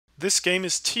This game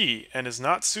is tea and is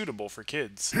not suitable for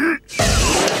kids.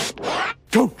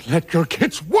 Don't let your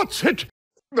kids watch it!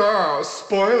 Ah,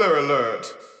 spoiler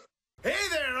alert. Hey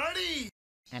there, Arty!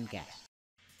 And gas.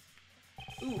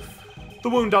 Oof.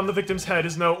 The wound on the victim's head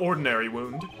is no ordinary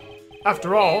wound.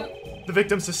 After all, the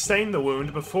victim sustained the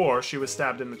wound before she was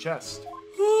stabbed in the chest.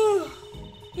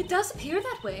 It does appear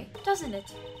that way, doesn't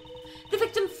it? The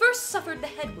victim first suffered the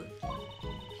head wound.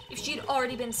 If she had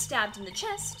already been stabbed in the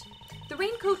chest, the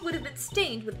raincoat would have been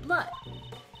stained with blood.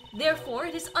 Therefore,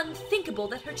 it is unthinkable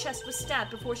that her chest was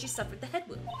stabbed before she suffered the head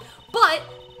wound. But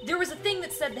there was a thing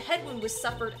that said the head wound was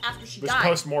suffered after she It was died.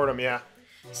 post-mortem, yeah.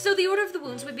 So the order of the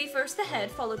wounds would be first the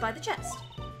head, followed by the chest.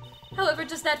 However,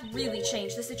 does that really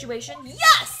change the situation?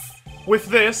 Yes! With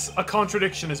this, a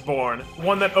contradiction is born,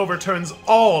 one that overturns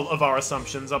all of our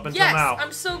assumptions up until now. Yes,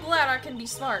 I'm so glad I can be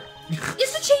smart.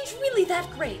 Is the change really that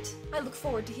great? I look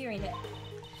forward to hearing it.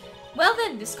 Well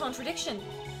then, this contradiction.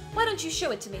 Why don't you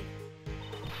show it to me?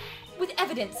 With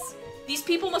evidence. These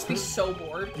people must be so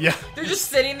bored. Yeah. They're just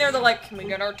sitting there, they're like, can we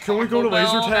get our Can we go to Taco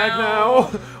laser Bell tag now?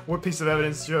 What piece of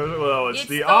evidence shows? Well, it's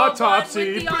the autopsy.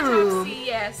 One with the Boom. autopsy,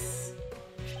 yes.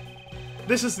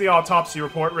 This is the autopsy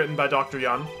report written by Dr.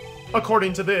 Young.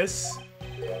 According to this,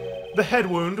 the head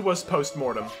wound was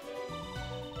post-mortem.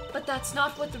 But that's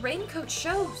not what the raincoat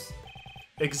shows.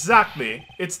 Exactly.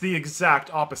 It's the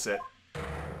exact opposite.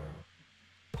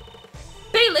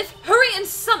 Bailiff, hurry and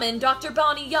summon Dr.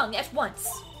 Bonnie Young at once.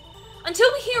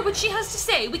 Until we hear what she has to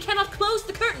say, we cannot close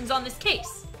the curtains on this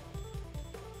case.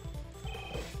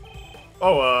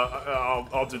 Oh,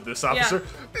 I'll do this, officer.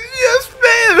 Yeah. Yes,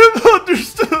 ma'am,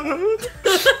 understood.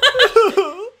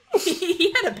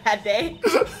 He had a bad day.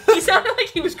 He sounded like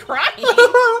he was crying.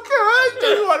 Oh, God,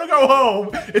 I want to go home.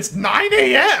 It's 9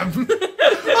 a.m.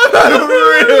 I've had a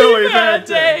really bad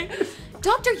day.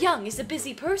 Dr. Young is a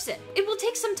busy person. It will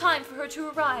take some time for her to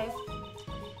arrive.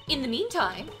 In the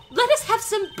meantime, let us have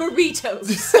some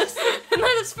burritos. And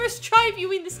let us first try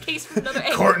viewing this case from another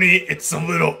angle. Courtney, it's a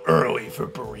little early for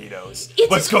burritos.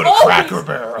 It Let's is go to always- Cracker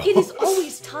Barrel. It is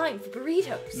always time for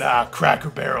burritos. Nah,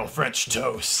 Cracker Barrel French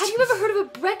toast. Have you ever heard of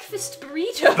a breakfast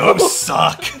burrito? Those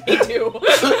suck. They do.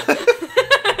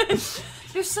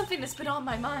 There's something that's been on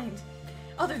my mind.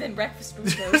 Other than breakfast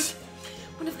burritos.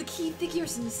 One of the key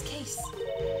figures in this case.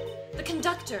 The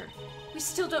conductor. We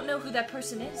still don't know who that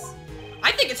person is.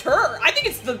 I think it's her. I think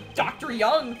it's the Dr.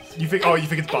 Young. You think? Oh, you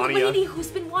think it's Bonnie? And the lady who's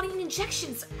been wanting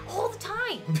injections all the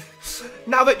time.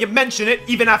 Now that you mention it,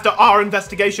 even after our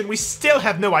investigation, we still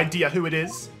have no idea who it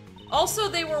is. Also,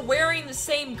 they were wearing the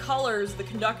same colors the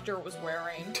conductor was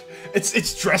wearing.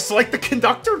 It's dressed like the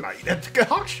conductor night at the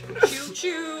gosh. Choo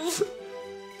choo.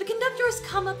 The conductor has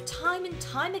come up time and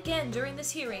time again during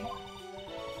this hearing.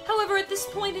 However, at this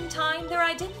point in time, their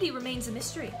identity remains a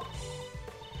mystery.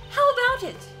 How about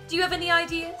it? Do you have any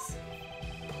ideas?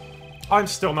 I'm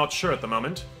still not sure at the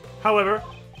moment. However,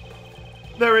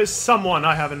 there is someone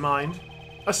I have in mind.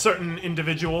 A certain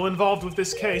individual involved with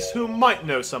this case who might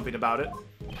know something about it.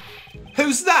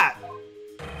 Who's that?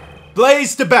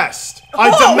 Blaze the Best.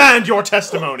 I demand your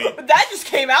testimony. That just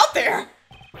came out there.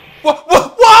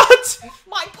 What?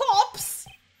 My pops.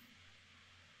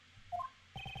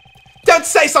 Don't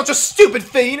say such a stupid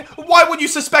thing. Why would you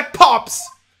suspect Pops?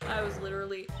 I was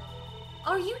literally...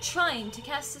 Are you trying to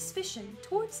cast suspicion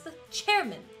towards the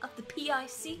chairman of the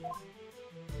PIC?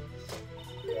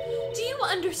 Do you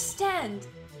understand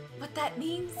what that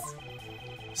means?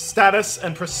 Status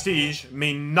and prestige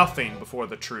mean nothing before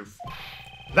the truth.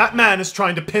 That man is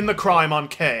trying to pin the crime on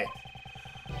Kay.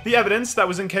 The evidence that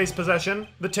was in Kay's possession,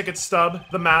 the ticket stub,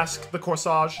 the mask, the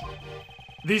corsage,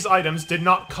 these items did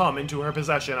not come into her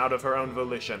possession out of her own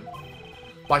volition.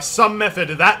 By some method,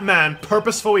 that man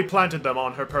purposefully planted them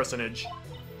on her personage.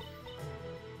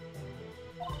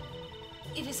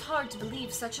 It is hard to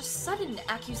believe such a sudden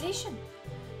accusation.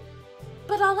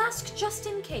 But I'll ask just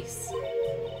in case.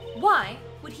 Why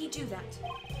would he do that?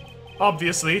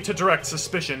 Obviously, to direct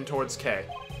suspicion towards Kay.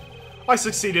 I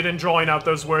succeeded in drawing out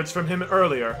those words from him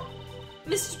earlier.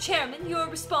 Mr. Chairman, your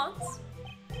response?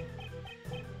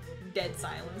 Dead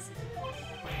silence.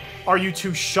 Are you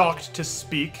too shocked to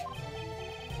speak?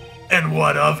 And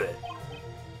what of it?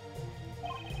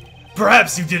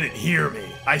 Perhaps you didn't hear me.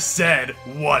 I said,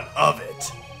 what of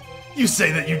it? You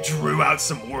say that you drew out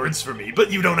some words for me,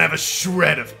 but you don't have a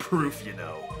shred of proof, you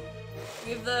know.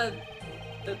 We have the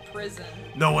prison.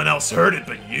 No one else heard it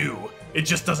but you. It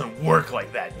just doesn't work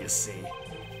like that, you see.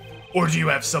 Or do you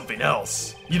have something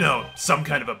else? You know, some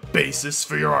kind of a basis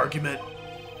for your argument?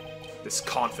 This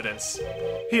confidence.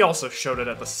 He also showed it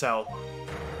at the cell.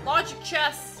 Logic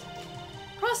chess.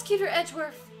 Prosecutor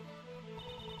Edgeworth,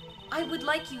 I would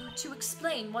like you to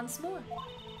explain once more.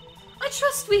 I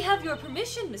trust we have your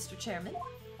permission, Mr. Chairman.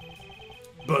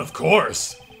 But of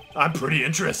course, I'm pretty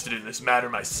interested in this matter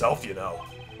myself, you know.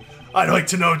 I'd like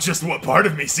to know just what part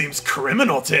of me seems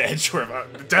criminal to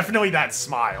Edgeworth. Definitely that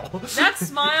smile. That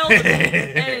smile and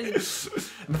And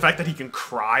the fact that he can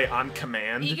cry on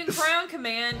command. he can cry on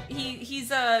command.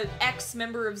 He's a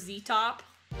ex-member of Z-Top.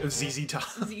 ZZ Top.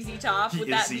 ZZ Top He with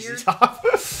is that ZZ beard. Top.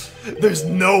 There's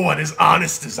no one as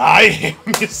honest as I am,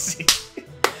 you see.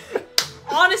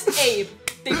 Honest Abe.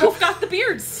 They both got the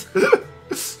beards.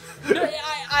 No,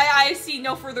 I see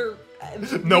no further. No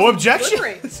reason to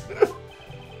objections.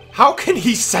 How can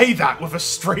he say that with a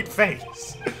straight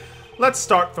face? Let's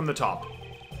start from the top.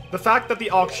 The fact that the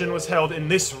auction was held in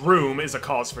this room is a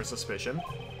cause for suspicion.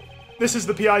 This is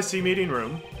the PIC meeting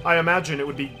room. I imagine it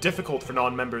would be difficult for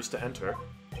non-members to enter.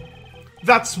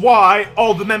 That's why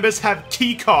all the members have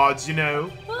key cards, you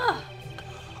know. Ah,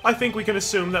 I think we can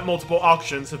assume that multiple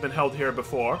auctions have been held here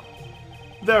before.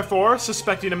 Therefore,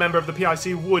 suspecting a member of the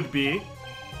PIC would be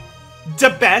the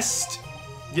best.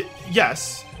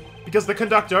 Yes, because the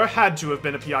conductor had to have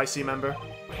been a PIC member.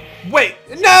 Wait,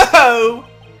 no!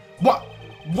 What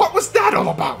was that all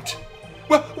about?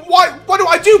 Well, what do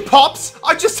I do, Pops?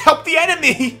 I just helped the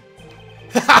enemy!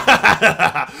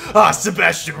 Ah,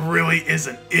 Sebastian really is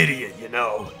an idiot, you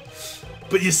know.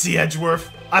 But you see,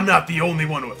 Edgeworth, I'm not the only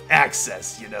one with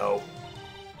access, you know.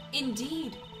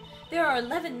 Indeed. There are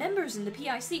 11 members in the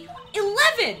PIC.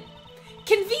 11!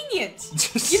 convenient.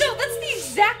 You know, that's the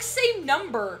exact same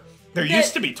number. There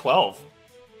used to be 12.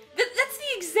 That's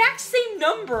the exact same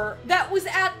number that was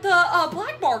at the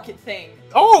black market thing.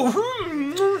 Oh,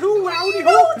 howdy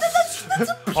ho. That's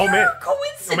a pure Oh man.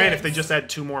 coincidence. Oh man, if they just had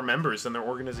 2 more members than their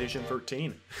organization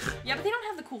 13. Yeah, but they don't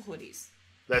have the cool hoodies.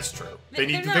 That's true. They're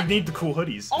They not- need the cool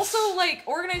hoodies. Also, like,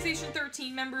 Organization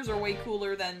 13 members are way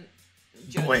cooler than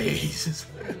Judge. Blaze.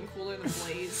 Cooler than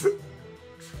Blaze.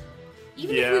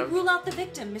 Even Yeah. if we rule out the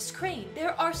victim, Miss Crane,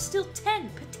 there are still 10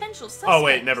 potential suspects. Oh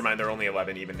wait, never mind. There are only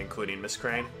 11 even, including Miss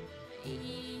Crane.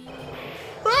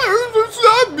 That's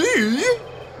not me!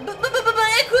 But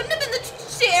it couldn't have been the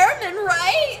chairman,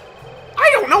 right? I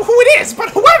don't know who it is, but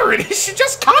whoever it is should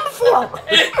just come forward!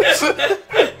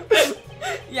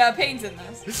 Yeah, Payne's in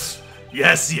this.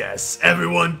 Yes, yes,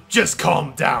 everyone, just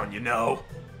calm down, you know.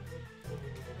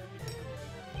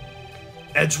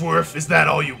 Edgeworth, is that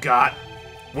all you got?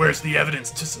 Where's the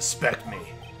evidence to suspect me?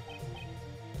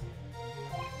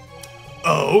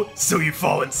 Oh, so you've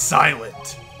fallen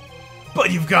silent.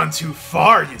 But you've gone too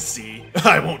far, you see.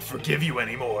 I won't forgive you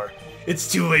anymore. It's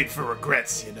too late for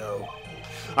regrets, you know.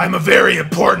 I'm a very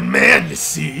important man, you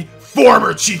see.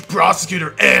 Former chief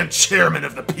prosecutor and chairman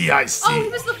of the PIC. Oh, he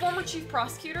was the former chief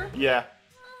prosecutor? Yeah.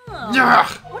 Oh.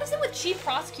 Ugh. What is it with chief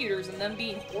prosecutors and them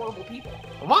being horrible people?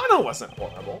 Lana wasn't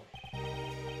horrible.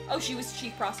 Oh, she was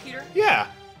chief prosecutor? Yeah.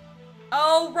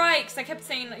 Oh, right, because I kept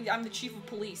saying I'm the chief of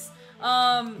police.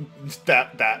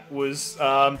 That was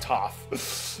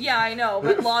Toph. Yeah, I know,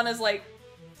 but Lana's like...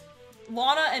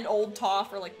 Lana and old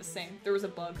Toph are like the same. There was a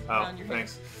bug Oh, around your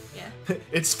thanks. hair. Yeah.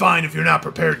 It's fine if you're not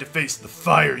prepared to face the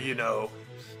fire, you know.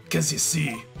 Because you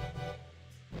see,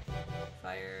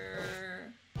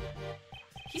 Fire...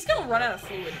 He's gonna run out of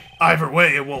fluid. either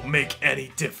way, it won't make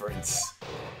any difference.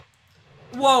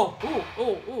 Whoa! Ooh,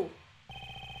 ooh, ooh.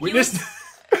 Witness,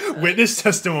 witness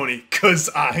testimony, cause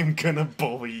I'm gonna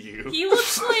bully you. He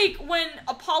looks like when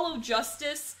Apollo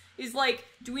Justice is like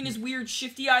doing his weird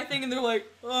shifty eye thing, and they're like,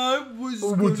 "I was."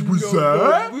 What was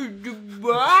that?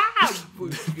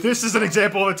 This is an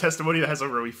example of a testimony that has a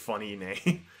really funny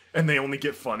name, and they only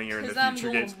get funnier in the 'Cause I'm future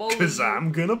gonna games. bully Cause you.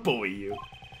 I'm gonna bully you.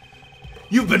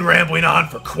 You've been rambling on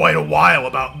for quite a while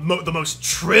about the most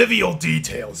trivial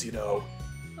details, you know.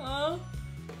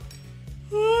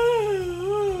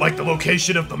 Like the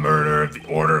location of the murder, the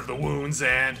order of the wounds,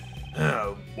 and...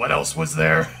 what else was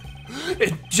there?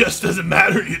 It just doesn't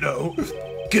matter, you know.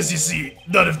 Because you see,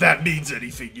 none of that means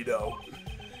anything, you know.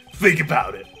 Think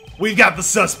about it. We've got the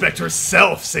suspect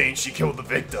herself saying she killed the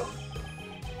victim.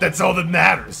 That's all that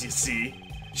matters, you see.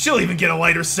 She'll even get a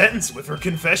lighter sentence with her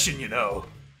confession, you know.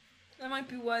 That might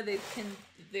be why they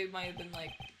might have been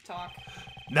like, talk.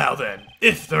 Now then,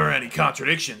 if there are any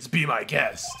contradictions, be my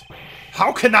guest.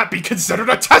 How can that be considered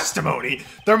a testimony?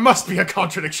 There must be a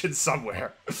contradiction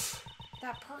somewhere.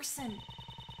 That person.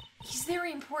 He's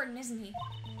very important, isn't he?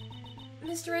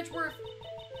 Mr. Edgeworth,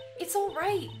 it's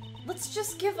alright. Let's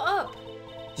just give up.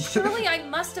 Surely I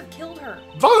must have killed her.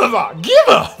 Bolivar, give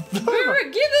up!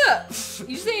 Give up!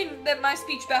 You saying that my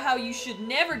speech about how you should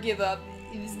never give up,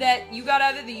 is that you got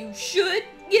out of it that you should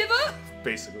give up?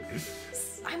 Basically.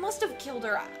 I must have killed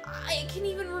her. I can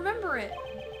even remember it.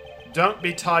 Don't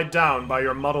be tied down by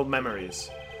your muddled memories.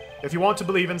 If you want to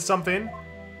believe in something,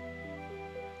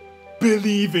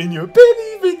 believe in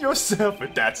yourself,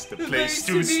 and that's the place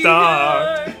to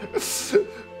start.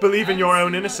 Believe in your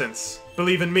own innocence.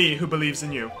 Believe in me, who believes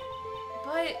in you.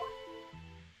 But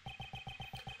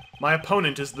My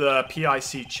opponent is the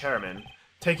PIC chairman.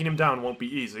 Taking him down won't be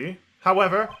easy.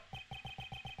 However,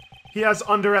 he has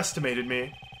underestimated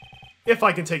me. If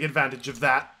I can take advantage of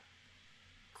that.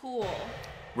 cool.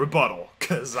 Rebuttal,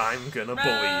 cause I'm gonna bully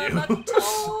you.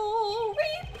 Rebuttal,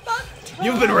 rebuttal.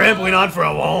 You've been rambling on for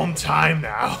a long time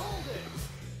now.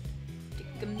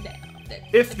 Take 'em down.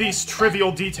 If these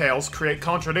trivial details create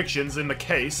contradictions in the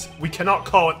case, we cannot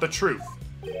call it the truth.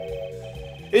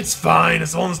 It's fine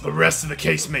as long as the rest of the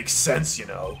case makes sense, you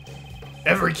know.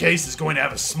 Every case is going to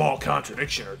have a small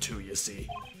contradiction or two, you see.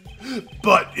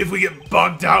 But if we get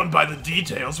bogged down by the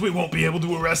details, we won't be able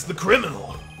to arrest the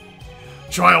criminal.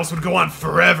 Trials would go on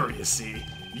forever, you see.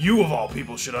 You of all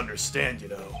people should understand, you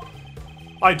know.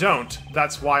 I don't.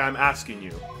 That's why I'm asking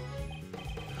you.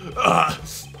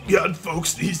 Young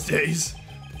folks these days.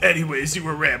 Anyways, you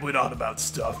were rambling on about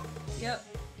stuff. Yep.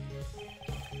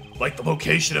 Like the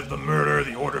location of the murder,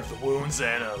 the order of the wounds,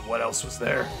 and what else was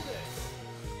there?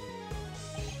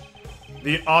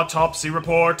 The autopsy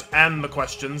report and the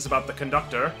questions about the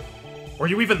conductor. Were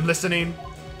you even listening?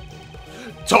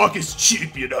 Talk is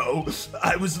cheap, you know.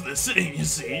 I was listening, you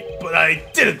see, but I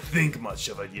didn't think much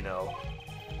of it, you know.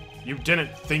 You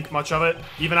didn't think much of it,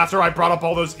 even after I brought up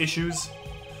all those issues?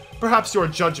 Perhaps your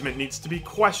judgment needs to be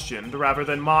questioned rather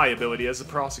than my ability as a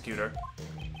prosecutor.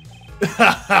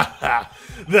 Ha ha ha!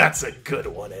 That's a good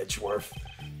one, Edgeworth.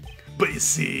 But you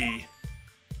see...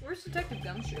 Where's Detective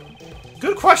Gumshoe?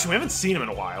 Good question, we haven't seen him in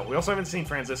a while. We also haven't seen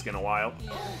Franziska in a while.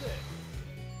 Yeah.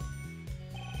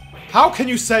 How can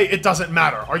you say it doesn't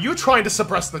matter? Are you trying to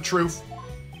suppress the truth?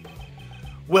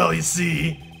 Well, you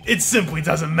see, it simply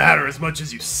doesn't matter as much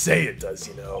as you say it does,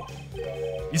 you know.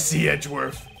 You see,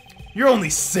 Edgeworth, you're only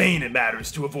saying it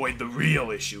matters to avoid the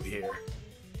real issue here.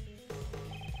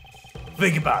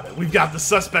 Think about it. We've got the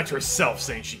suspect herself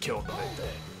saying she killed the victim.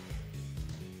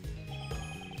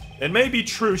 It may be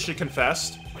true she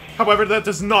confessed, however, that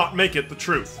does not make it the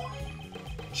truth.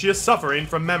 She is suffering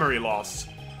from memory loss,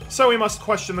 so we must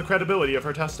question the credibility of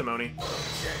her testimony.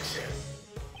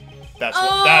 That's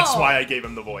why I gave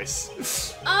him the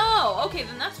voice. Oh, okay,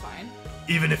 then that's fine.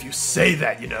 Even if you say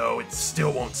that, you know, it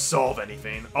still won't solve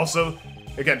anything. Also,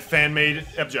 again, fan-made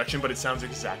objection, but it sounds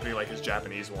exactly like his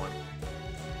Japanese one.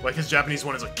 Like his Japanese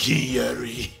one is like,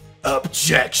 Kieri,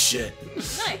 objection.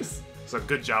 Nice. so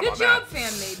good job Good on job, that.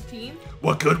 fan-made team.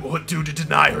 What good will it do to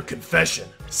deny her confession?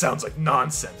 Sounds like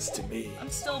nonsense to me. I'm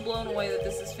still blown away that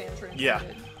this is fan-translated. Yeah.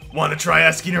 Want to try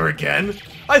asking her again?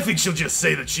 I think she'll just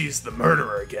say that she's the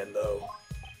murderer again, though.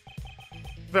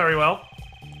 Very well.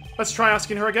 Let's try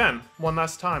asking her again, one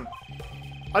last time.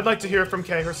 I'd like to hear from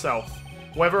Kay herself,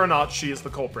 whether or not she is the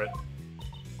culprit.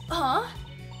 Huh?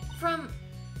 From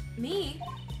me?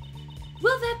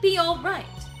 Will that be all right?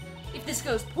 If this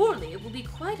goes poorly, it will be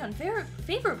quite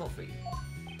unfavorable for you.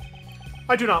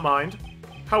 I do not mind.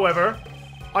 However,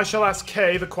 I shall ask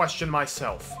Kay the question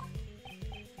myself.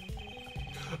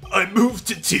 I'm moved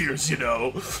to tears, you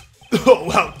know. Oh,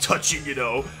 how touching, you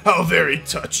know. How very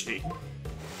touching.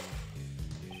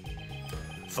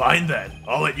 Fine then,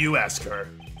 I'll let you ask her.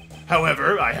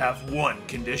 However, I have one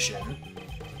condition.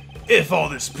 If all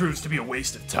this proves to be a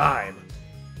waste of time,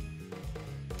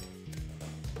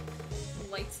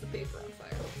 Lights the paper on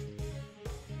fire.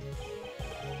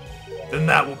 then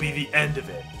that will be the end of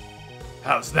it.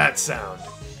 How's that sound?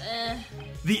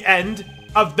 The end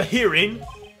of the hearing?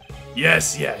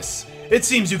 Yes, yes. It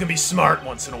seems you can be smart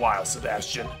once in a while,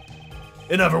 Sebastian.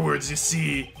 In other words, you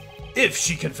see, if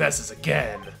she confesses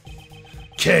again,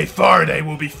 Kay Faraday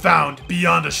will be found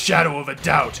beyond a shadow of a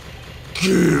doubt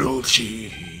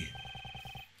guilty.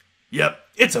 Yep,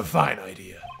 it's a fine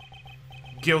idea.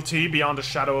 Guilty beyond a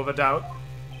shadow of a doubt?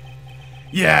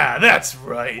 Yeah, that's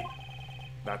right.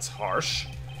 That's harsh.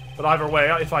 But either way,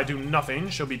 if I do nothing,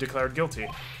 she'll be declared guilty.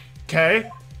 Kay?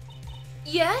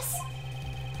 Yes?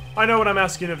 I know what I'm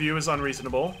asking of you is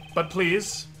unreasonable, but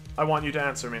please, I want you to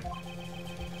answer me.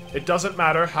 It doesn't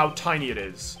matter how tiny it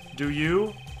is. Do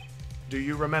you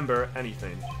remember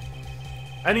anything?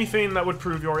 Anything that would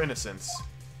prove your innocence?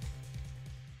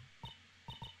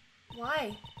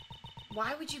 Why?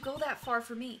 Why would you go that far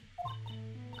for me?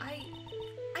 I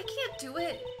can't do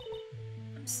it.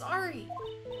 I'm sorry.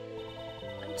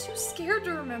 I'm too scared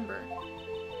to remember.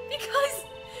 Because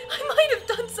I might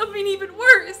have done something even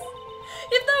worse.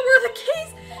 If that were the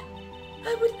case,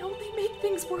 I would only make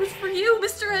things worse for you,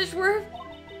 Mr. Edgeworth.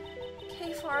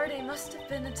 Arty must have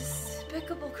been a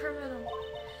despicable criminal.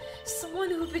 Someone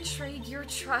who betrayed your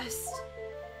trust.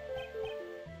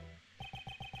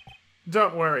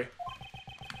 Don't worry.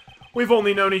 We've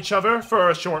only known each other for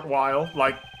a short while,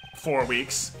 like 4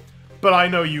 weeks, but I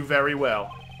know you very well.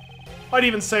 I'd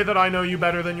even say that I know you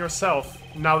better than yourself,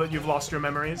 now that you've lost your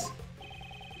memories.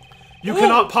 You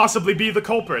cannot possibly be the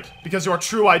culprit, because your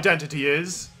true identity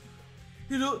is...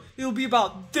 It'll be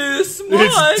about this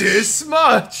much. It's this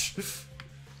much!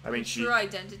 I mean, Your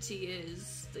identity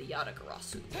is the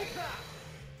Yatagarasu.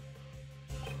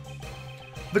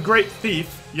 The great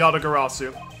thief,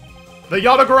 Yatagarasu. The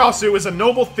Yatagarasu is a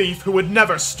noble thief who would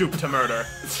never stoop to murder.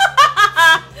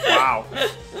 Wow.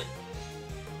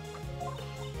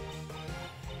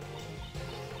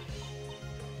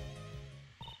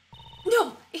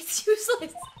 No, it's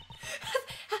useless.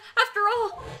 After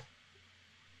all,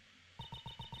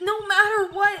 no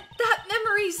matter what, that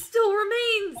memory still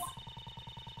remains.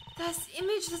 This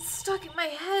image that's stuck in my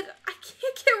head, I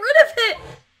can't get rid of it.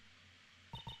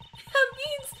 That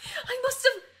means I must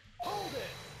have...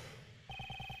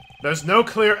 There's no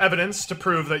clear evidence to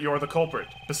prove that you're the culprit,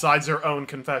 besides your own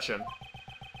confession.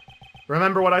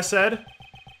 Remember what I said?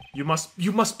 You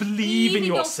must believe in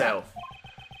yourself.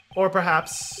 Or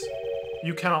perhaps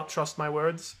you cannot trust my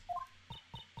words?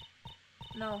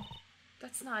 No,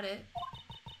 that's not it.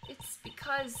 It's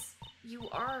because you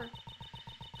are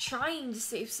trying to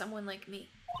save someone like me.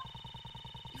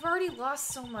 You've already lost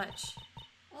so much,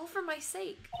 all for my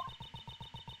sake.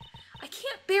 I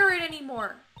can't bear it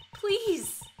anymore.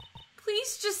 Please,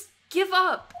 please just give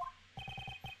up.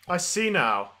 I see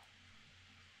now.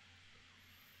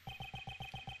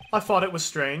 I thought it was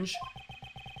strange.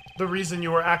 The reason you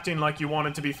were acting like you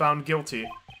wanted to be found guilty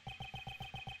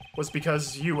was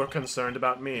because you were concerned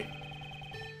about me.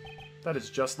 That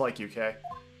is just like you, Kay.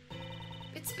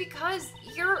 It's because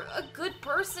you're a good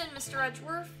person, Mr.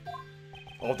 Edgeworth.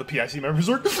 All the PIC members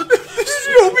are this is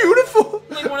so beautiful!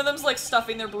 Like one of them's like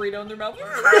stuffing their burrito in their mouth.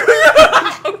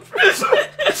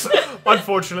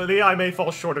 Unfortunately, I may fall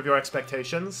short of your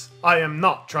expectations. I am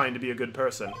not trying to be a good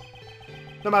person.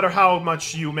 No matter how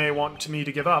much you may want me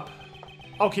to give up,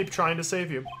 I'll keep trying to save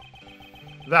you.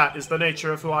 That is the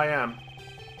nature of who I am.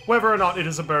 Whether or not it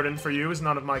is a burden for you is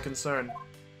none of my concern.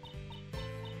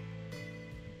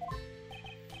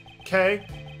 Kay,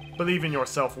 believe in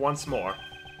yourself once more.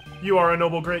 You are a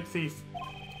noble great thief.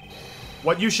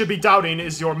 What you should be doubting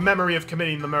is your memory of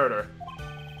committing the murder.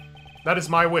 That is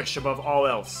my wish above all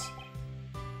else.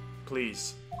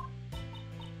 Please.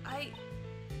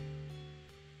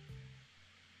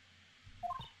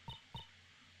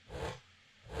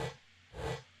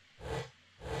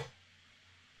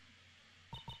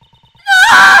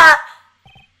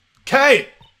 Kay!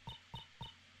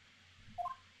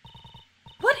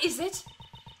 What is it?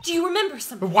 Do you remember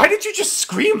something? Why did you just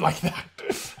scream like that?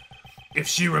 If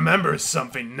she remembers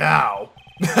something now,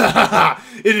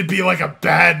 it'd be like a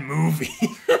bad movie.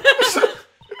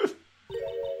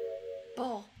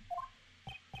 Bull.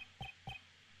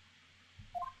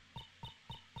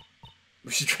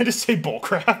 Was she trying to say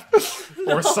bullcrap?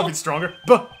 Or something stronger?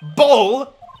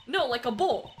 Bull? No, like a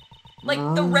bull. Like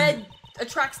the red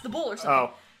attracts the bull or something.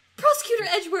 Oh. Prosecutor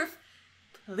Edgeworth,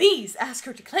 please ask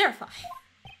her to clarify.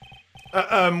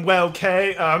 Well,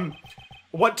 Kay,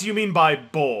 what do you mean by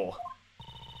bull?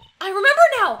 I remember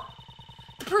now!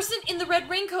 The person in the red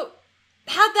raincoat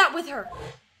had that with her.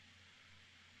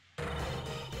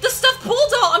 The stuffed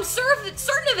bulldog! I'm certain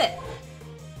of it!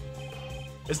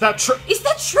 Is that true? Is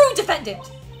that true,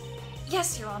 defendant?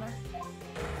 Yes, Your Honor.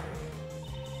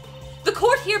 The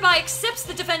court hereby accepts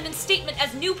the defendant's statement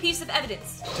as new piece of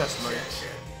evidence. Testimony.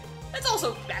 That's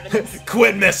also evidence.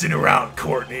 Quit messing around,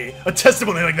 Courtney. A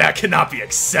testimony like that cannot be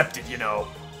accepted, you know.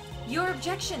 Your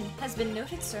objection has been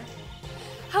noted, sir.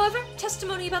 However,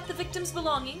 testimony about the victim's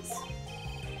belongings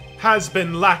Has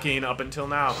been lacking up until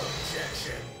now.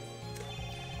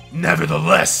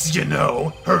 Nevertheless, you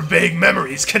know, her vague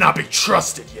memories cannot be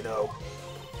trusted, you know.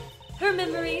 Her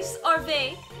memories are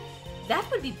vague. That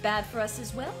would be bad for us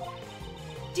as well.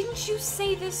 Didn't you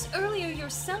say this earlier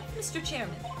yourself, Mr.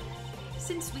 Chairman?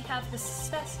 Since we have the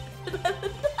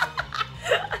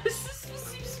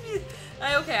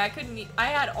Okay, I couldn't. I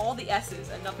had all the S's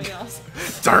and nothing else.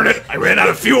 Darn it, I ran out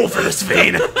of fuel for this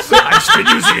vein. I've been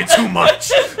using it too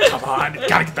much. Come on,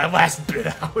 gotta get that last bit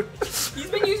out. He's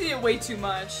been using it way too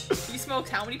much. He smokes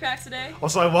how many packs a day?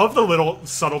 Also, I love the little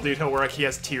subtle detail where like, he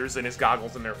has tears in his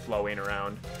goggles and they're flowing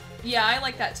around. Yeah, I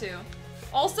like that too.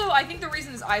 Also, I think the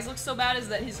reason his eyes look so bad is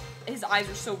that his eyes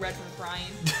are so red from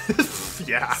crying.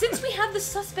 Yeah. Since we have the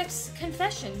suspect's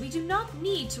confession, we do not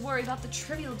need to worry about the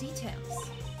trivial details.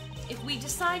 if we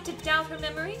decide to doubt her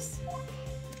memories,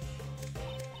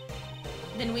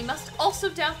 then we must also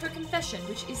doubt her confession,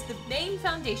 which is the main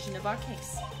foundation of our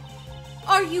case.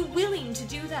 Are you willing to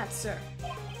do that, sir?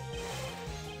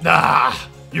 Ah,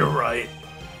 you're right.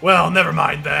 Well, never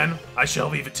mind then. I shall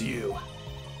leave it to you.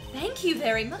 Thank you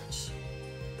very much.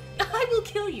 I will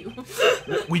kill you.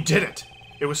 We did it.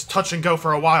 It was touch and go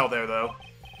for a while there, though.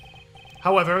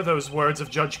 However, those words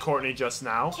of Judge Courtney just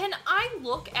now... Can I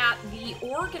look at the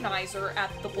organizer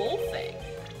at the bull thing?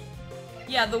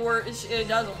 Yeah, the word, it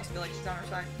does almost feel like she's on her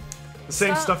side. The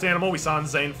same Stop. stuffed animal we saw in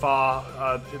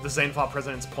Zanefa, the Zanefa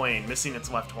president's plane, missing its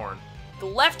left horn. The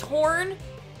left horn?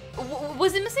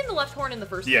 Was it missing the left horn in the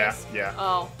first place? Yeah.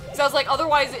 Oh. So I was like,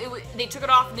 otherwise they took it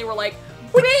off and they were like,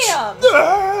 BAM!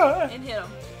 And hit him.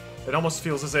 It almost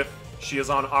feels as if she is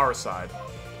on our side.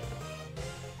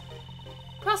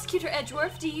 Prosecutor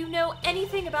Edgeworth, do you know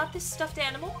anything about this stuffed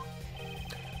animal?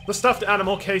 The stuffed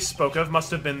animal Case spoke of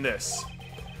must have been this.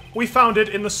 We found it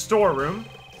in the storeroom.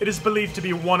 It is believed to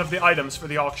be one of the items for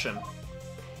the auction.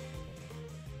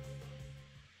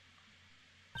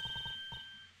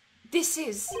 This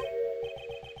is...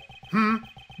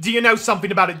 Do you know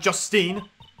something about it, Justine?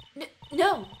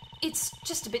 No, it's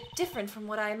just a bit different from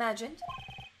what I imagined.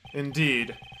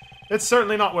 Indeed. It's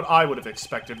certainly not what I would have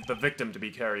expected the victim to be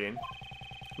carrying.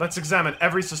 Let's examine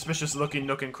every suspicious-looking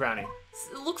nook and cranny.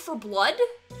 Look for blood?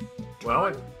 Well,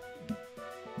 it...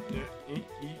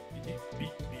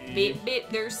 Beep, beep,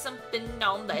 there's something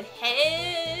on the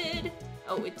head.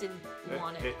 Oh, it didn't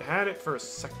want it. It had it for a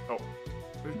sec... Oh.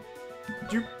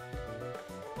 You...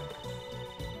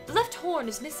 The left horn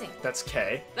is missing. That's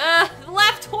Kay. The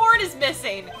left horn is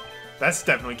missing. That's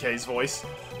definitely Kay's voice.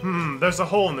 There's a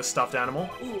hole in the stuffed animal.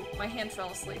 Ooh, my hand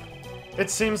fell asleep. It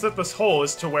seems that this hole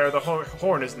is to where the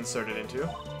horn is inserted into.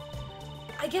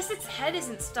 I guess its head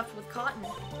isn't stuffed with cotton.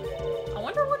 I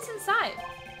wonder what's inside.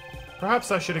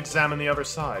 Perhaps I should examine the other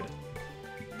side.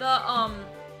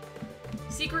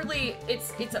 Secretly,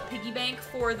 it's a piggy bank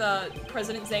for the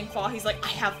President Zhang Fa. He's like, I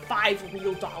have $5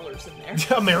 real in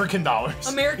there. American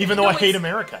dollars. Even though no, I hate it's-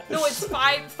 America. No, it's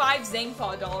five Zhang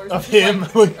Fa dollars. Of which is him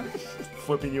like-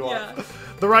 flipping you Yeah.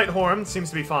 off. The right horn seems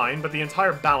to be fine, but the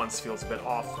entire balance feels a bit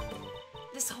off.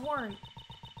 This horn,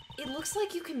 it looks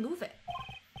like you can move it.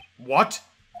 What?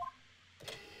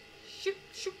 Shook,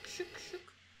 shook, shook, shook.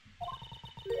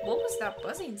 What was that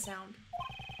buzzing sound?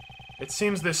 It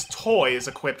seems this toy is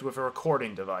equipped with a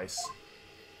recording device.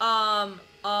 And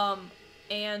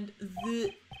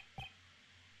the...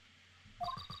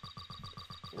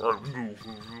 I knew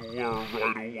who you were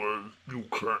right away. You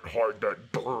can't hide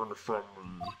that burn from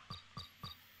me.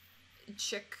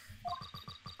 Chick.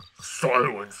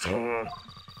 Silence, huh?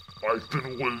 I've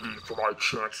been waiting for my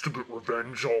chance to get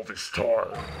revenge all this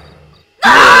time.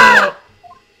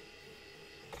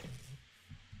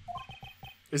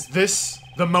 Is this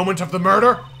the moment of the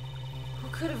murder? Who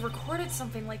could have recorded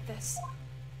something like this?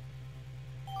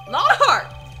 Not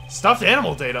Heart! Stuffed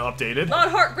animal data updated.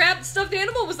 Not Heart grabbed the stuffed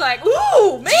animal, was like,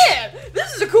 ooh, man,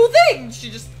 this is a cool thing!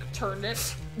 She just turned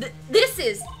it. This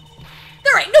is...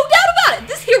 There ain't no doubt about it!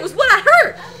 This here was what I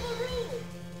heard!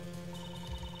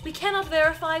 We cannot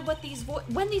verify what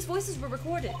when these voices were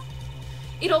recorded.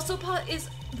 It also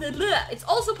it's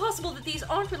also possible that these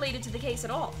aren't related to the case at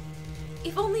all.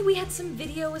 If only we had some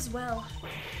video as well.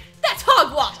 That's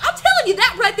hogwash! I'm telling you,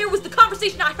 that right there was the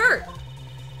conversation I heard!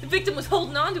 The victim was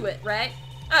holding on to it, right?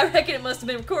 I reckon it must have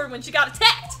been recorded when she got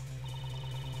attacked!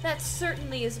 That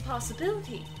certainly is a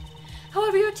possibility.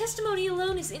 However, your testimony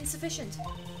alone is insufficient.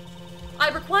 I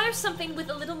require something with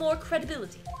a little more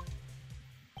credibility.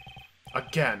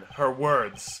 Again, her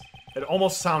words. It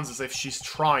almost sounds as if she's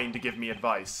trying to give me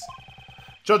advice.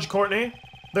 Judge Courtney,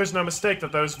 there's no mistake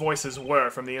that those voices were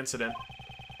from the incident.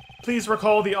 Please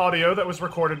recall the audio that was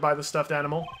recorded by the stuffed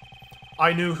animal.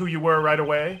 I knew who you were right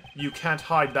away. You can't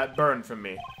hide that burn from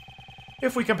me.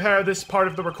 If we compare this part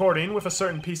of the recording with a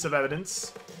certain piece of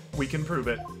evidence, we can prove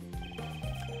it.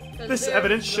 This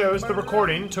evidence shows the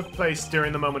recording took place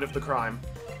during the moment of the crime.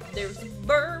 There's a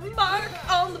burn mark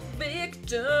on the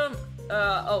victim.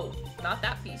 Oh, not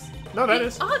that piece. No, that The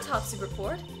is. autopsy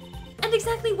report? And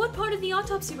exactly what part of the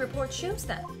autopsy report shows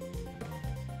that?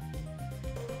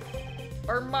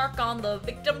 Burn mark on the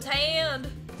victim's hand.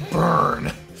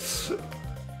 Burn!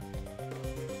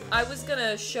 I was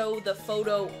gonna show the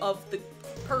photo of the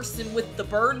person with the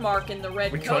burn mark in the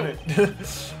red We coat.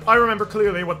 couldn't. I remember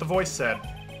clearly what the voice said.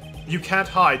 You can't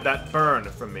hide that burn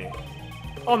from me.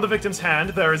 On the victim's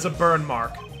hand, there is a burn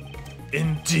mark.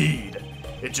 Indeed.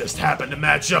 It just happened to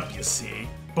match up, you see.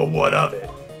 But what of it?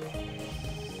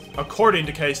 According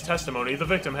to Kay's testimony, the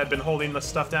victim had been holding the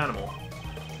stuffed animal.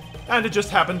 and it just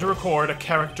happened to record a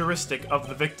characteristic of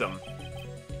the victim.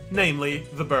 Namely,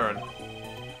 the burn.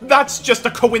 That's just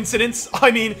a coincidence!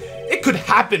 I mean, it could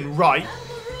happen, right?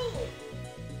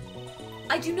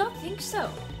 I do not think so.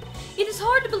 It is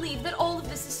hard to believe that all of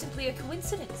this is simply a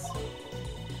coincidence.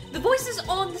 The voices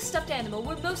on the stuffed animal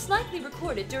were most likely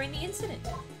recorded during the incident.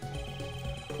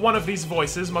 One of these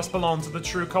voices must belong to the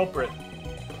true culprit.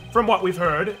 From what we've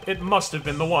heard, it must have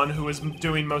been the one who was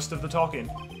doing most of the talking.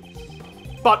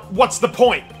 But what's the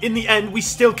point? In the end, we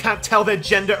still can't tell their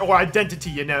gender or identity,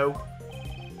 you know.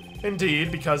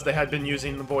 Indeed, because they had been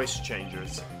using the voice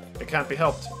changers. It can't be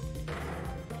helped.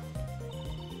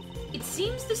 It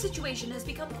seems the situation has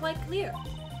become quite clear.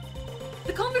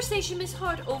 The conversation Miss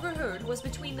Hart overheard was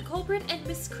between the culprit and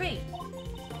Miss Crane.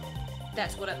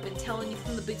 That's what I've been telling you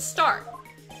from the big start.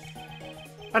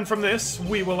 And from this,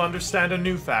 we will understand a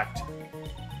new fact.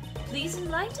 Please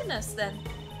enlighten us, then.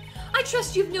 I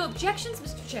trust you've no objections,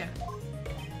 Mr. Chair.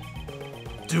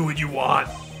 Do what you want.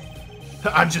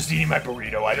 I'm just eating my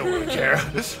burrito, I don't really care.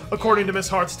 According to Miss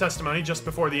Hart's testimony just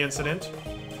before the incident,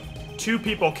 2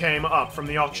 people came up from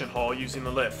the auction hall using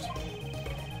the lift.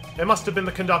 It must have been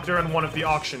the conductor and one of the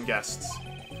auction guests.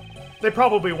 They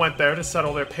probably went there to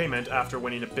settle their payment after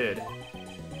winning a bid.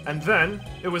 And then,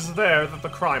 it was there that the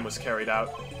crime was carried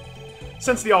out.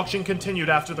 Since the auction continued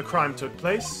after the crime took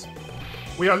place,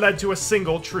 we are led to a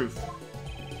single truth.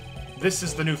 This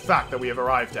is the new fact that we have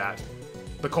arrived at.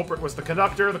 The culprit was the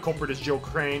conductor, the culprit is Joe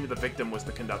Crane, the victim was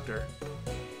the conductor.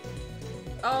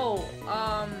 Oh,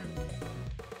 I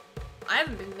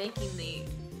haven't been making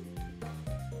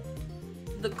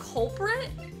the culprit?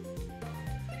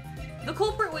 The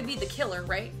culprit would be the killer,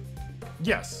 right?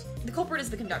 Yes. The culprit is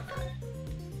the conductor.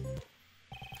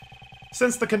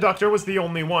 Since the conductor was the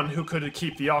only one who could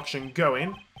keep the auction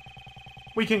going,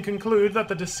 we can conclude that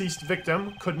the deceased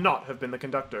victim could not have been the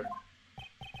conductor.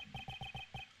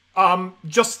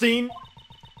 Justine?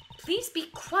 Please be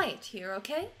quiet here,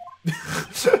 okay?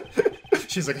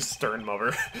 She's like a stern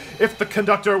mother. If the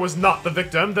conductor was not the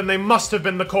victim, then they must have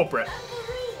been the culprit.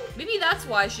 Maybe that's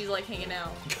why she's like hanging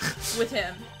out with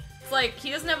him. It's like he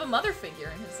doesn't have a mother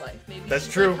figure in his life. Maybe That's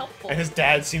she's, true. Like, helpful. And his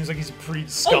dad seems like he's a pretty Oh,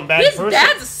 scumbag his person.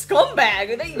 dad's a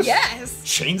scumbag. Yes.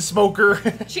 Chain smoker.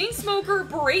 Chainsmoker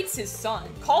berates his son,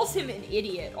 calls him an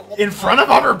idiot all the In time. front of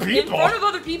other In people. front of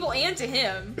other people and to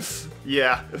him.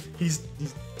 Yeah, he's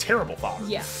terrible father.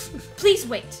 Yeah. Please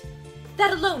wait.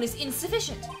 That alone is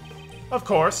insufficient. Of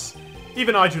course.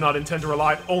 Even I do not intend to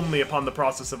rely only upon the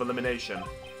process of elimination.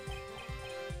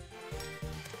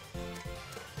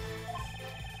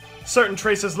 Certain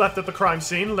traces left at the crime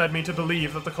scene led me to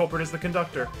believe that the culprit is the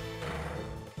conductor.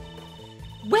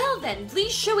 Well then,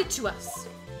 please show it to us.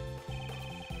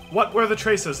 What were the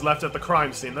traces left at the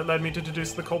crime scene that led me to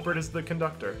deduce the culprit is the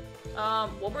conductor?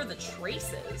 What were the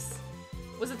traces?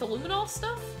 Was it the luminol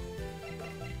stuff?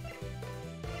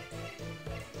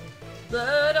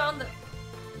 Blood on the...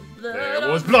 There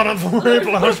was blood on the blood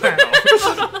on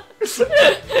the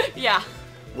panel. Yeah.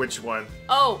 Which one?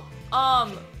 Oh,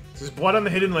 There's blood on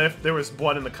the hidden lift. There was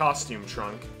blood in the costume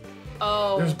trunk.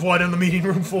 oh, There's blood in the meeting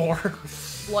room floor.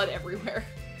 blood everywhere.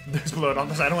 There's blood on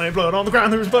the satellite, blood on the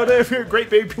ground. There's blood everywhere. Great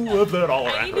big pool of blood all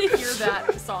I around. need to hear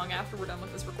that song after we're done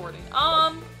with this recording.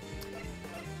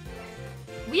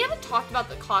 We haven't talked about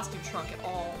the costume trunk at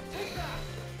all.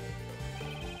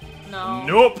 No.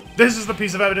 Nope. This is the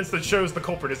piece of evidence that shows the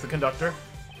culprit is the conductor.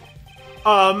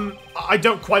 I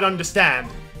don't quite understand.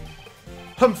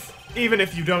 Humph. Even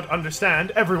if you don't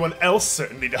understand, everyone else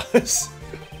certainly does.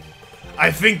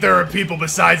 I think there are people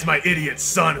besides my idiot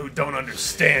son who don't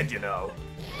understand, you know.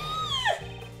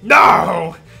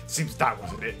 No! Seems that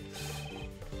wasn't it.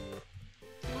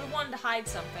 We wanted to hide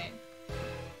something.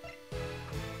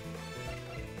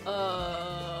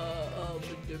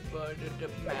 The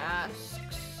masks.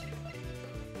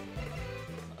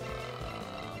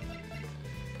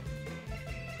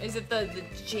 Is it the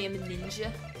Jam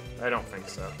Ninja? I don't think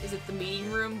so. Is it the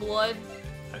meeting room blood?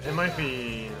 It might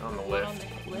be on the Blood on lift.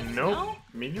 the lift? Nope. No?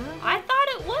 Meeting room? I thought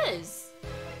it was.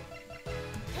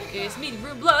 It's meeting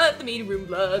room blood, the meeting room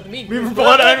blood, the meeting room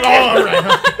Blood blood. and all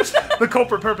around. The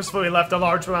culprit purposefully left a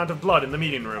large amount of blood in the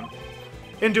meeting room.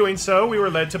 In doing so, we were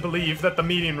led to believe that the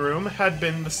meeting room had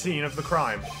been the scene of the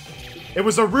crime. It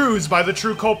was a ruse by the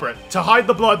true culprit to hide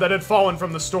the blood that had fallen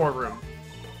from the storeroom.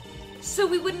 So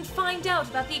we wouldn't find out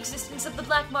about the existence of the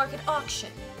black market auction,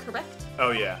 correct?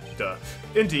 Oh yeah, duh.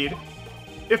 Indeed.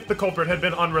 If the culprit had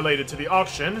been unrelated to the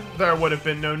auction, there would have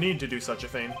been no need to do such a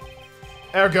thing.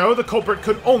 Ergo, the culprit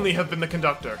could only have been the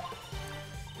conductor.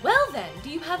 Well then, do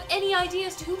you have any idea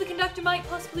as to who the conductor might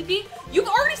possibly be? You've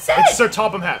already said! It's Sir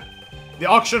Topham Hatt. The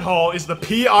auction hall is the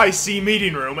PIC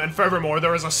meeting room, and furthermore,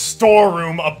 there is a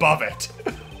storeroom above it.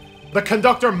 The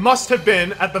conductor must have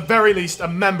been, at the very least, a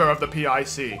member of the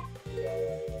PIC.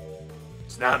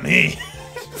 It's not me.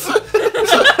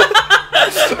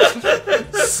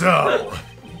 So,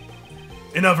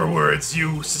 in other words,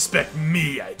 you suspect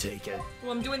me, I take it.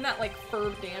 Well, I'm doing that like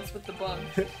fur dance with the bug.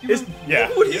 Yeah.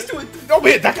 What he's doing? Oh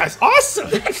wait, that guy's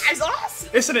awesome! That guy's awesome.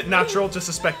 Isn't it natural to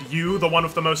suspect you, the one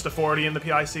with the most authority in the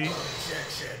PIC?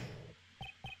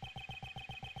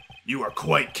 You are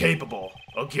quite capable,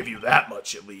 I'll give you that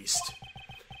much at least.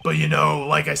 But you know,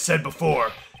 like I said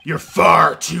before, you're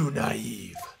far too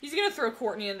naive. He's gonna throw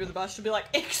Courtney under the bus. She'll be like,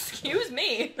 "Excuse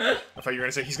me." I thought you were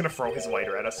gonna say he's gonna throw his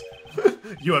lighter at us.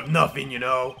 You have nothing, you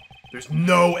know. There's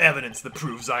no evidence that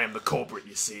proves I am the culprit,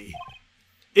 you see.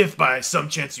 If by some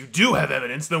chance you do have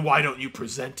evidence, then why don't you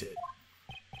present it?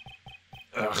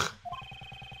 Ugh.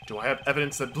 Do I have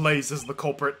evidence that Blaze is the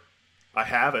culprit? I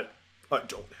have it. I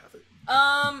don't have it.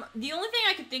 The only thing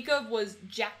I could think of was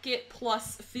jacket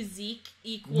plus physique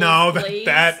equals No, Blaze.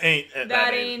 that ain't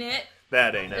That ain't it.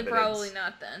 That ain't And evidence. probably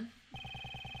not then.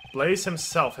 Blaze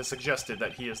himself has suggested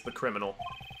that he is the criminal.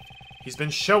 He's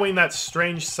been showing that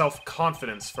strange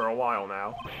self-confidence for a while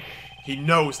now. He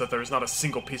knows that there is not a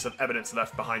single piece of evidence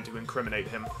left behind to incriminate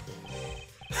him.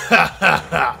 Ha ha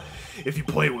ha! If you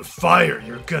play with fire,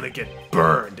 you're gonna get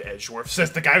burned, Edgeworth.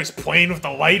 Says the guy who's playing with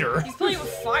the lighter. He's playing with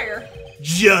fire.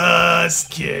 Just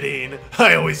kidding.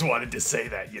 I always wanted to say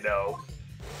that, you know.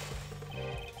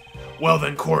 Well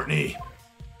then, Courtney.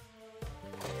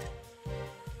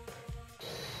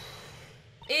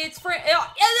 It's for.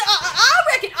 I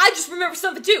reckon I just remember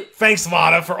something too. Thanks,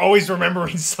 Lana, for always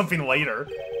remembering something later.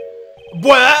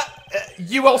 What?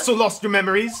 You also lost your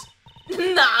memories?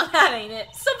 Nah, that ain't it.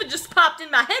 Something just popped in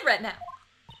my head right now.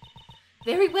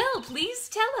 Very well, please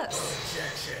tell us.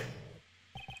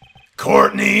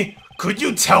 Courtney, could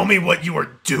you tell me what you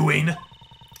are doing?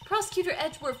 Prosecutor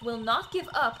Edgeworth will not give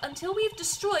up until we have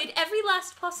destroyed every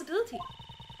last possibility.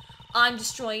 I'm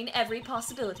destroying every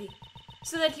possibility,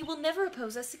 so that he will never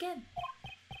oppose us again.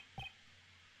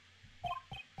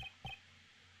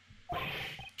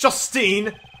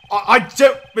 Justine, I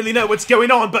don't really know what's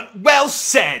going on, but well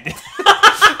said.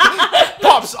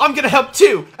 Pops, I'm gonna help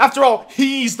too. After all,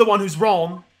 he's the one who's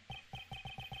wrong.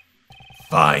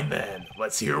 Fine then,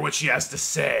 let's hear what she has to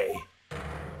say.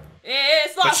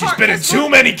 It's a lot But of she's heart been in testimony.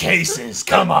 too many cases,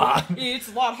 come on. It's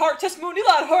a lot of heart testimony, a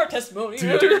lot of heart testimony. A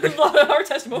lot of heart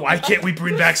testimony. Why can't we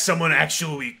bring back someone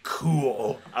actually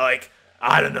cool? I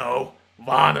don't know,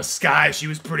 Lana Sky, she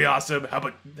was pretty awesome. How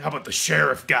about the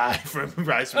sheriff guy from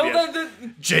Rise from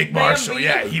Jake Marshall, Bambi.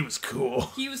 yeah, he was cool.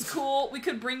 He was cool. We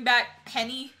could bring back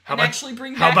Penny How and about, actually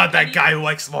bring how back about that Penny. guy who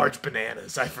likes large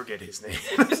bananas? I forget his name.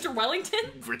 Mr. Wellington?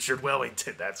 Richard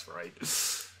Wellington, that's right.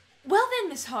 Well then,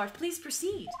 Miss Hart, please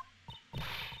proceed.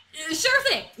 Sure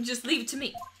thing. Just leave it to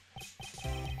me.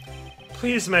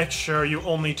 Please make sure you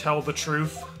only tell the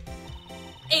truth.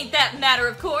 Ain't that matter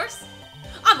of course?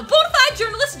 I'm a bona fide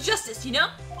journalist of justice, you know?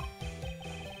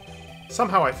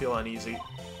 Somehow I feel uneasy.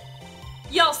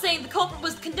 Y'all saying the culprit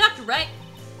was the conductor, right?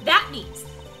 That means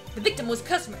the victim was a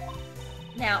customer.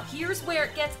 Now, here's where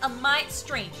it gets a mite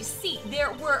strange. You see,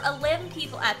 there were 11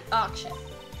 people at the auction.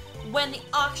 When the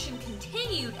auction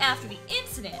continued after the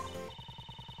incident,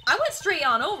 I went straight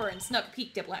on over and snuck a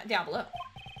peek down below.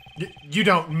 You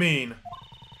don't mean...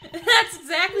 That's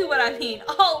exactly what I mean.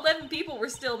 All 11 people were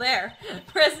still there,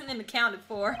 present and accounted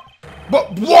for.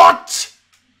 But what?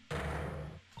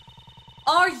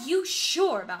 Are you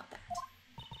sure about that?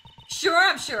 Sure,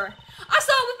 I'm sure. I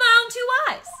saw it with my own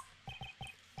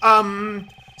 2 eyes.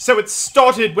 So it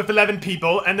started with 11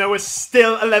 people, and there was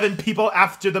still 11 people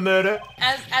after the murder?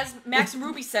 As Max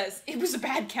Ruby says, it was a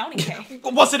bad counting day.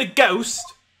 Was it a ghost?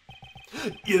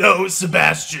 You know,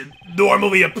 Sebastian,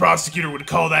 normally a prosecutor would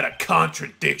call that a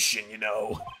contradiction, you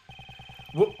know.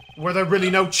 Were there really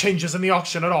no changes in the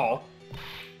auction at all?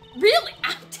 Really?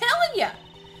 I'm telling ya.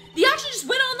 The auction just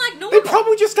went on like They normal.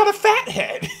 probably just got a fat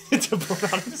head to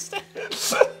put on the stand.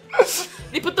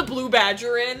 They put the blue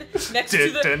badger in next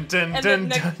to the Dun, dun, and dun, then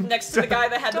dun, next to the guy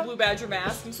that had the blue badger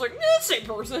mask. It's like, same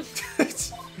person.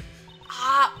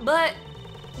 But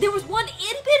there was one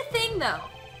itty bitty thing though.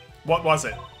 What was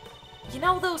it? You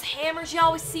know those hammers you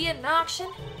always see at an auction?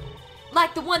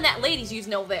 Like the one that lady's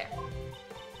using over there.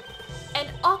 An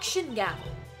auction gavel,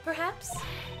 perhaps?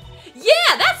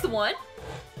 Yeah, that's the one.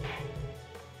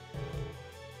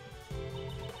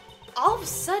 All of a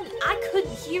sudden, I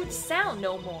couldn't hear the sound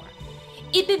no more.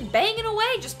 It'd been banging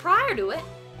away just prior to it.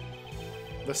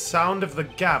 The sound of the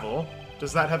gavel?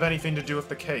 Does that have anything to do with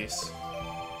the case?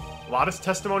 Lotta's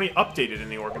testimony updated in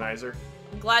the organizer.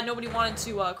 I'm glad nobody wanted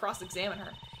to cross-examine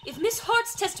her. If Miss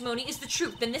Hart's testimony is the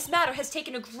truth, then this matter has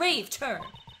taken a grave turn.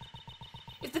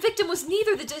 If the victim was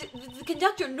neither the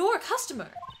conductor nor a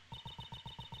customer,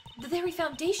 the very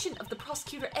foundation of the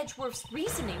prosecutor Edgeworth's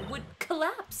reasoning would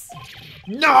collapse.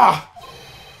 Nah!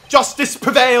 Justice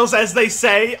prevails, as they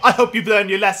say. I hope you've learned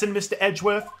your lesson, Mr.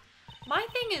 Edgeworth. My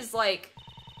thing is, like,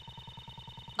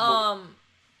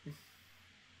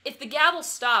 if the gavel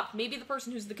stopped, maybe the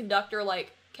person who's the conductor,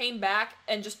 like, came back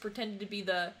and just pretended to be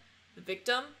the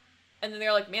victim, and then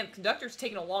they're like, man, the conductor's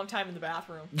taking a long time in the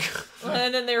bathroom.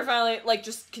 And then they were finally, like,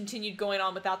 just continued going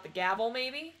on without the gavel,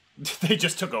 maybe? They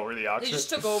just took over the auction. They just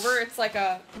took over. It's like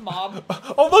a mob.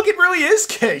 Oh, look, it really is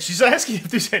Kay. She's asking if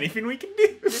there's anything we can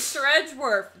do. Mr.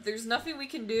 Edgeworth, there's nothing we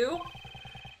can do?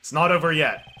 It's not over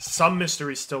yet. Some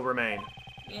mysteries still remain.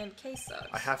 Man, Kay sucks.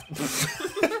 I have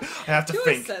to Who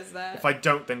think. says that? If I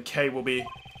don't, then Kay will be...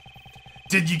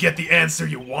 Did you get the answer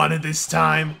you wanted this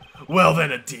time? Well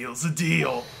then, a deal's a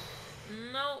deal.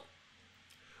 No.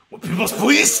 Well, people,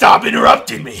 please stop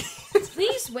interrupting me.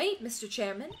 Please wait, Mr.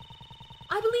 Chairman.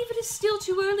 I believe it is still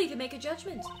too early to make a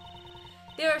judgment.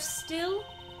 There are still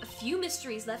a few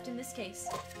mysteries left in this case.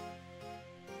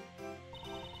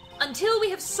 Until we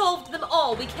have solved them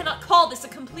all, we cannot call this a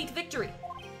complete victory.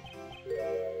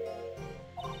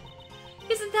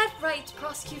 Isn't that right,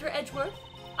 Prosecutor Edgeworth?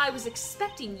 I was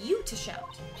expecting you to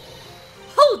shout.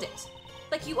 Hold it!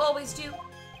 Like you always do.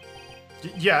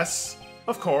 Yes,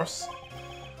 of course.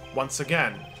 Once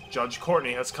again, Judge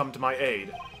Courtney has come to my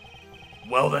aid.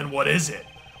 Well then, what is it?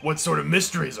 What sort of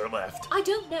mysteries are left? I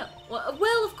don't know.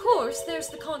 Well, of course, there's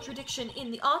the contradiction in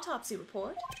the autopsy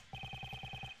report.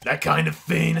 That kind of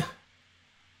thing?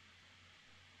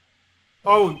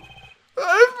 Oh,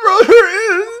 I brought her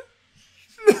in.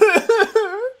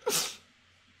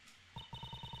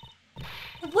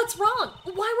 What's wrong?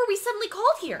 Why were we suddenly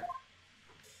called here?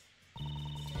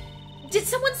 Did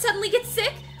someone suddenly get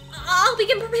sick? I'll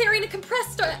begin preparing a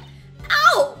compressed...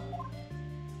 Ow!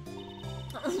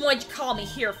 What'd you call me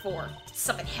here for? Did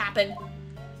something happen?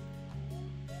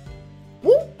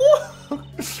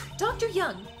 Dr.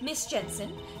 Young, Miss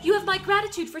Jensen, you have my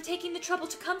gratitude for taking the trouble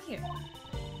to come here.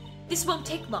 This won't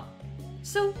take long,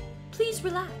 so please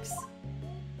relax.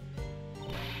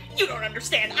 You don't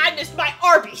understand. I missed my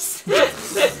Arby's.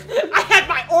 I had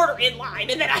my order in line,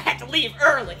 and then I had to leave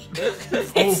early.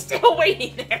 It's still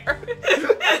waiting there.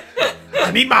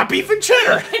 I need my beef and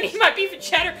cheddar. I need my beef and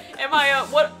cheddar and my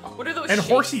what are those? And shakes?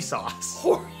 horsey sauce.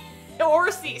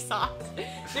 Horsey sauce.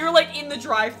 They were like in the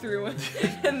drive-thru,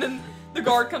 and then the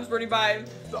guard comes running by.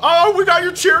 Oh, we got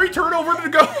your cherry turnover to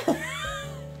go.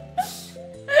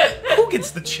 Who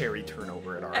gets the cherry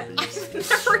turnover at Arby's? I've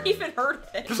never even heard of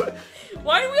it.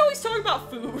 Why do we always talk about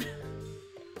food?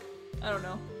 I don't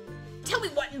know. Tell me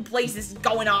what in blazes is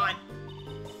going on.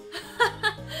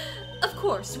 Of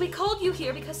course, we called you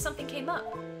here because something came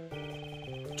up.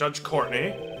 Judge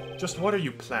Courtney, just what are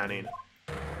you planning?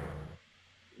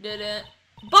 Did it?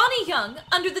 Bonnie Young,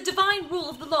 under the divine rule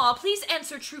of the law, please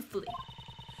answer truthfully.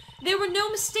 There were no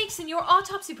mistakes in your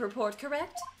autopsy report,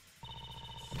 correct?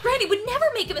 Granny would never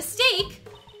make a mistake!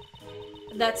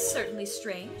 That's certainly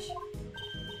strange.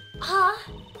 Huh?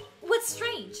 What's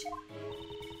strange?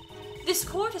 This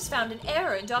court has found an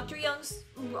error in Dr. Young's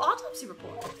autopsy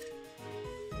report.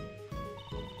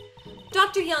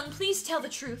 Dr. Young, please tell the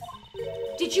truth.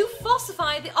 Did you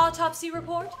falsify the autopsy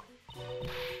report?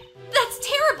 That's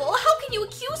terrible! How can you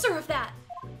accuse her of that?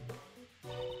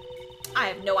 I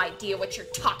have no idea what you're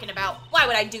talking about. Why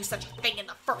would I do such a thing in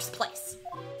the first place?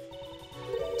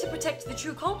 To protect the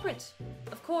true culprit,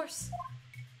 of course.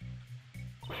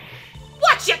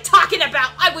 What you talking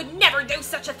about? I would never do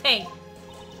such a thing.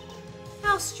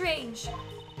 How strange.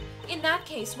 In that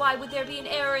case, why would there be an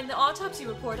error in the autopsy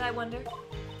report, I wonder?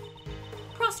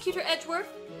 Prosecutor Edgeworth,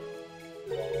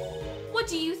 what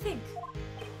do you think?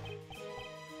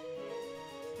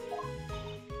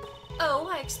 Oh,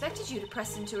 I expected you to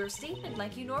press into her statement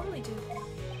like you normally do.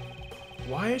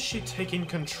 Why is she taking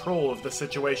control of the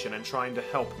situation and trying to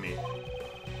help me?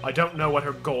 I don't know what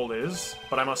her goal is,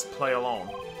 but I must play along.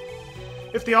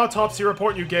 If the autopsy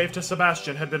report you gave to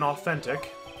Sebastian had been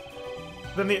authentic,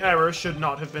 then the error should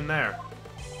not have been there.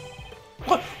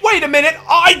 Wait a minute!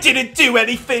 I didn't do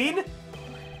anything!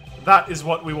 That is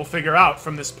what we will figure out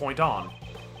from this point on.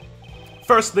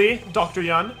 Firstly, Dr.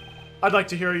 Yun, I'd like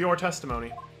to hear your testimony.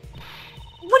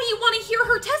 What do you want to hear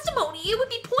her testimony? It would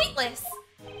be pointless.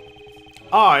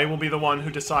 I will be the one who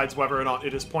decides whether or not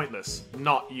it is pointless,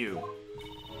 not you.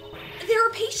 There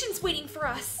are patients waiting for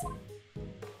us.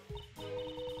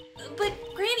 But,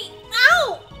 Granny,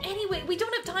 ow! Anyway, we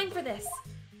don't have time for this.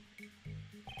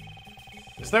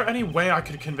 Is there any way I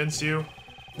could convince you?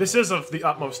 This is of the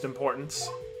utmost importance.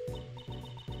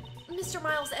 Mr.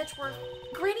 Miles Edgeworth,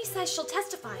 Granny says she'll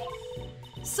testify.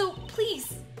 So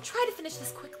please, try to finish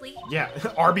this quickly. Yeah,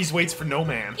 Arby's waits for no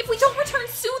man. If we don't return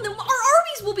soon, then our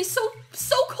Arby's will be so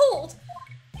cold.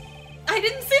 I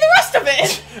didn't see the rest of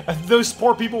it! Those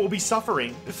poor people will be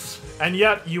suffering. And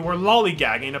yet, you were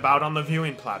lollygagging about on the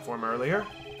viewing platform earlier.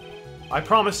 I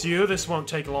promise you, this won't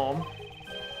take long.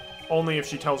 Only if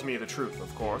she tells me the truth,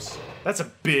 of course. That's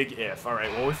a big if. Alright,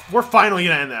 well, we're finally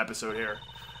gonna end the episode here.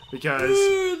 Because...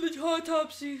 the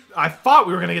autopsy. I thought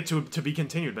we were gonna get to be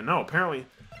continued, but no, apparently...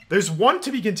 There's one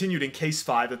to be continued in case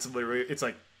 5 that's literally... It's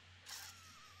like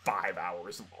 5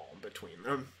 hours long between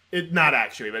them. Not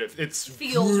actually, but it's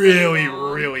Feels really, really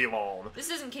long. really long. This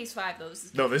isn't case 5, though. This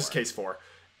is No, this is case 4.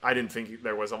 I didn't think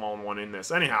there was a long one in this.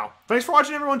 Anyhow, thanks for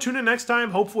watching, everyone. Tune in next time.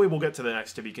 Hopefully, we'll get to the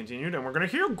next to be continued, and we're going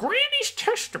to hear Granny's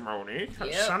testimony.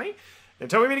 Yep. Sunny.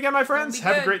 Until we meet again, my friends, be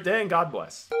have a good. great day, and God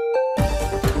bless.